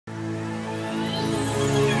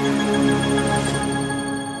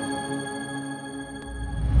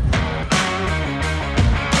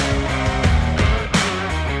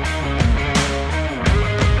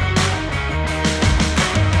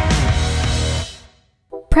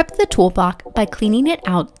Prep the tool block by cleaning it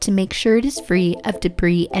out to make sure it is free of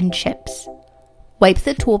debris and chips. Wipe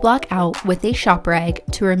the tool block out with a shop rag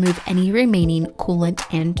to remove any remaining coolant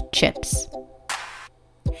and chips.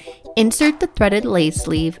 Insert the threaded lathe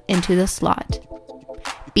sleeve into the slot.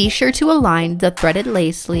 Be sure to align the threaded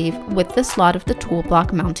lathe sleeve with the slot of the tool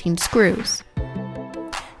block mounting screws.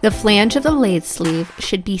 The flange of the lathe sleeve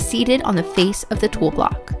should be seated on the face of the tool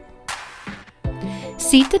block.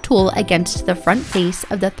 Seat the tool against the front face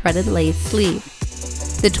of the threaded lathe sleeve.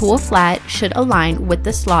 The tool flat should align with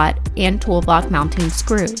the slot and tool block mounting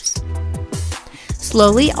screws.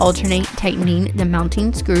 Slowly alternate tightening the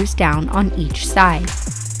mounting screws down on each side.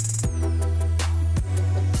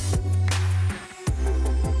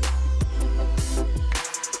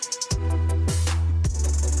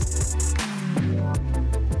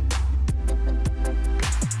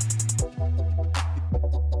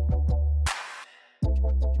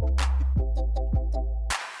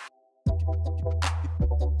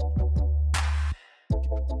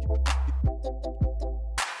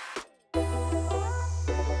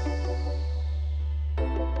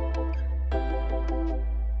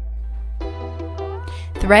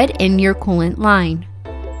 Thread in your coolant line.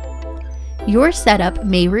 Your setup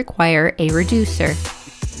may require a reducer.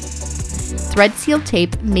 Thread seal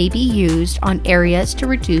tape may be used on areas to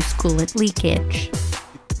reduce coolant leakage.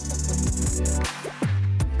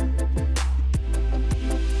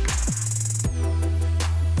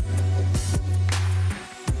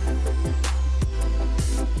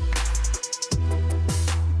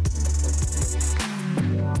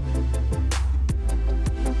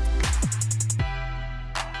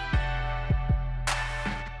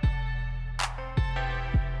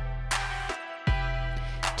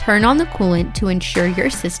 Turn on the coolant to ensure your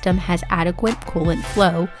system has adequate coolant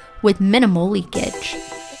flow with minimal leakage.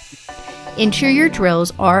 Ensure your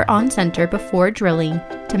drills are on center before drilling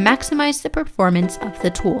to maximize the performance of the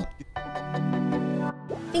tool.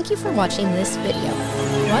 Thank you for watching this video.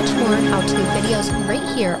 Watch more how-to videos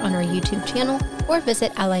right here on our YouTube channel or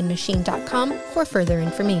visit alliedmachine.com for further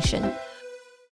information.